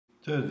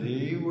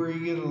Today we're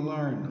going to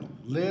learn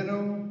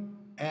little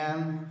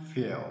and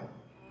feel.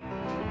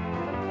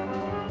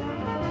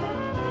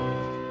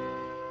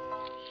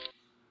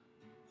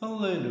 A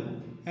little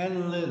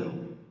and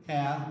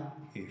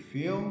a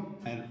feel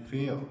and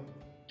feel.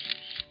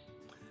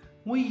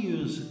 We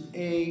use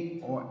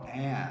a or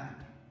an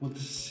with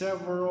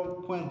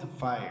several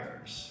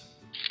quantifiers.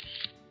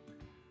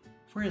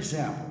 For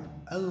example,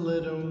 a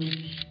little,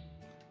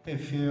 a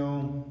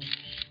few,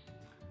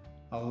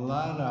 a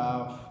lot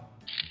of.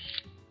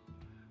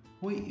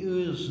 We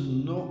use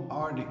no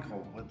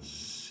article with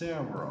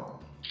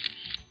several.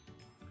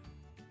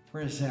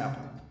 For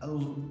example, a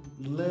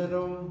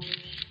little,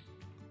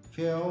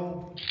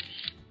 few,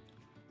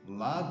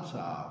 lots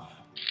of.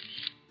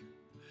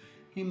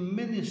 In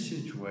many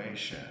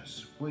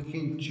situations, we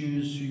can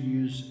choose to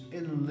use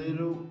a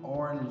little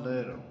or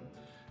little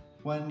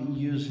when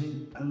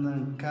using an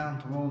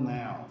uncountable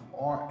noun,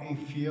 or a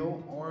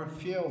few or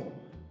few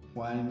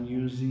when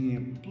using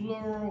a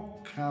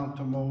plural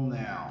countable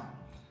noun.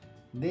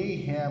 They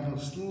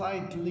have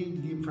slightly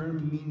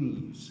different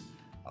meanings.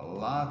 A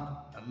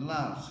lot and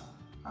lots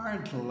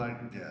aren't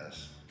like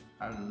this.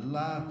 A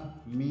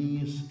lot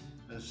means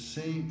the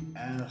same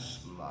as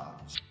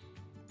lots.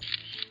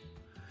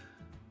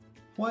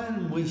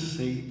 When we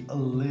say a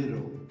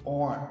little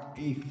or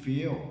a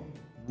few,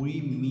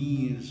 we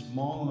mean a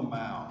small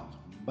amount,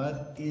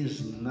 but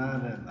is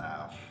not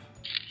enough.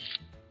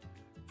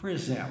 For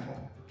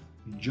example,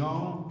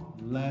 John,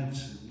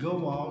 let's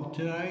go out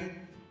tonight.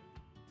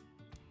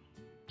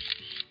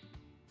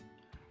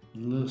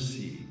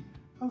 Lucy,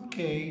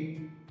 okay,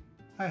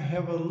 I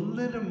have a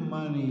little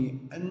money,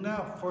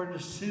 enough for the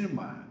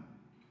cinema,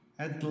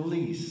 at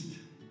least.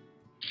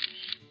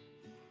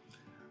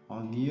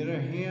 On the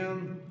other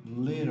hand,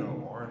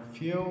 little or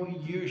few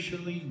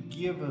usually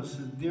give us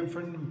a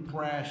different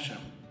impression.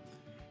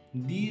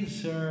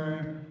 These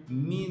are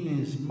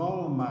mean a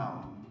small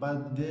amount,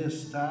 but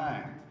this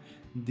time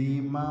the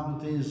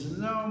amount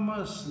is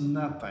almost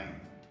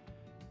nothing.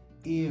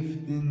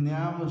 If the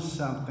noun is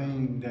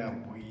something that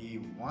we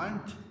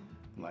want,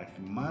 like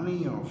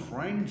money or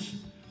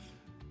friends,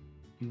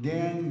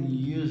 then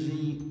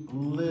using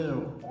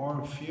little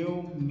or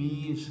few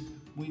means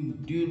we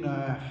do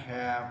not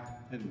have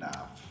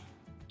enough.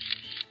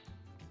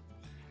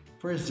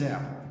 For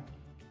example,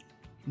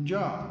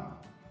 John,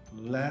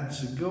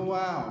 let's go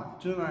out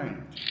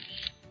tonight.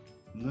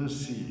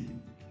 Lucy,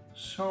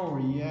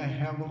 sorry, I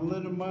have a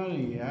little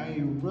money. I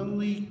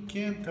really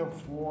can't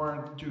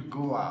afford to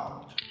go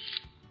out.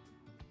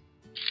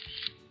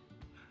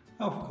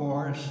 Of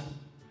course,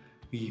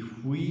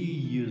 if we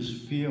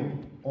use few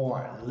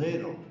or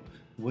little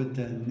with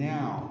a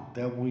noun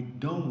that we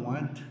don't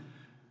want,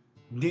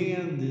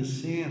 then the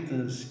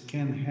sentence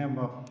can have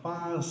a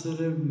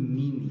positive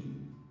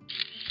meaning.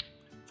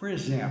 For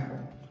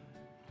example,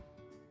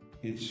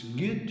 it's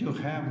good to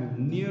have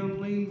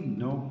nearly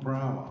no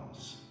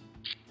problems.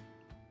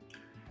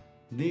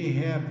 There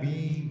have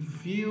been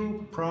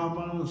few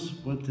problems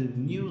with the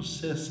new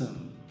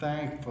system,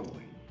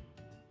 thankfully.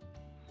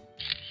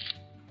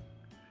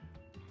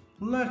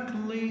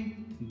 Luckily,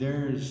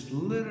 there's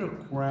little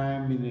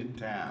crime in the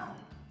town.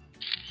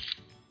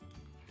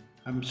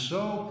 I'm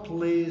so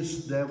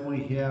pleased that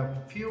we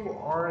have few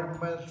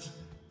arguments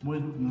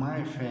with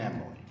my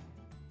family.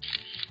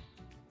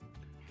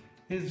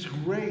 It's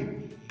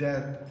great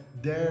that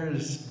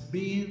there's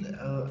been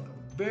a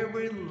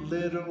very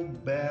little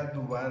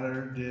bad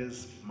weather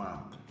this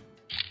month.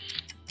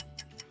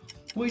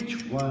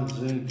 Which was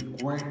the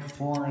correct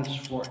force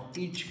for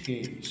each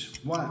case?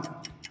 1.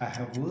 I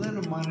have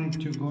little money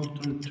to go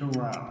to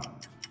Toronto.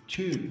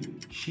 2.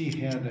 She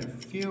had a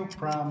few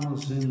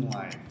problems in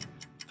life.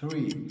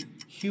 3.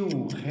 He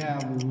will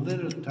have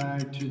little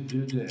time to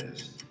do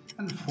this.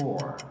 And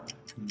 4.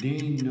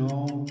 They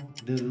know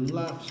the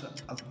lots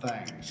of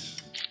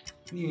things.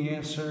 The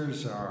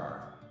answers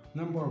are: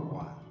 number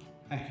 1.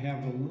 I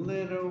have a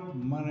little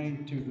money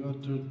to go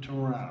to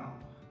Toronto.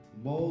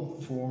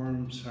 Both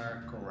forms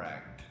are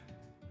correct.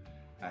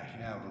 I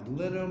have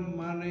little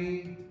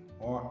money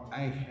or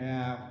I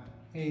have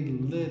a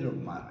little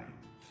money.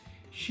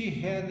 She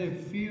had a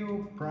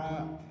few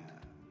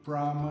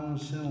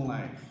problems in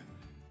life.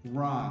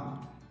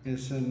 Wrong.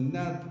 It's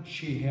not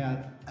she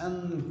had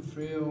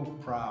few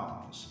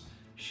problems.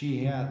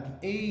 She had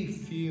a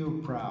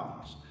few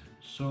problems.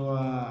 So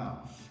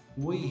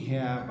we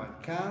have a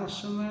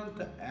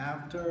consonant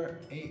after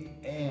a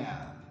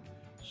 "and."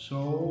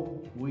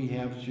 So we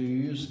have to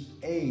use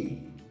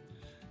a.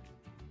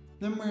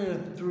 Number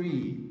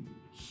 3.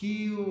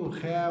 He'll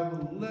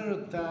have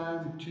little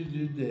time to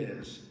do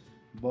this.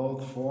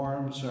 Both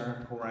forms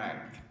are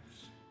correct.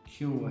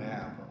 He'll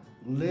have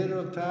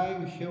little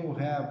time, he'll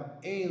have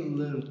a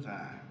little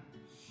time.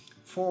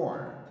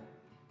 4.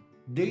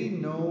 They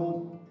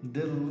know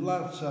the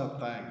lots of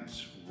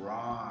things.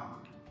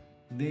 Wrong.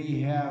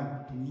 They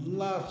have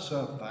lots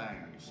of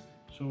things.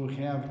 So we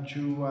have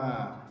to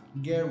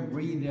get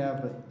rid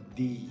of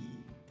the.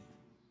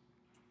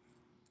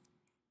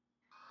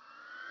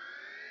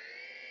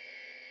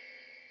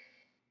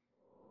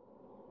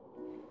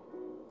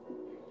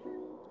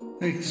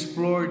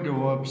 Explore the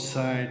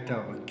website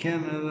of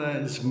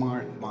Canada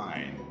Smart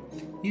Mind.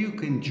 You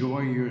can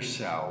enjoy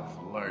yourself,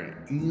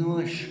 learn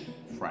English,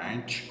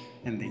 French,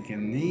 and the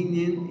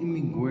Canadian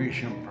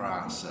immigration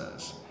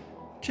process.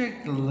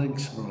 Check the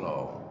links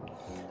below.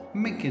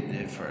 Make a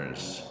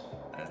difference.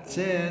 That's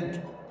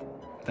it.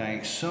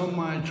 Thanks so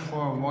much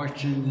for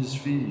watching this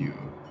video.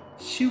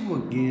 See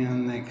you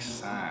again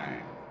next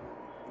time.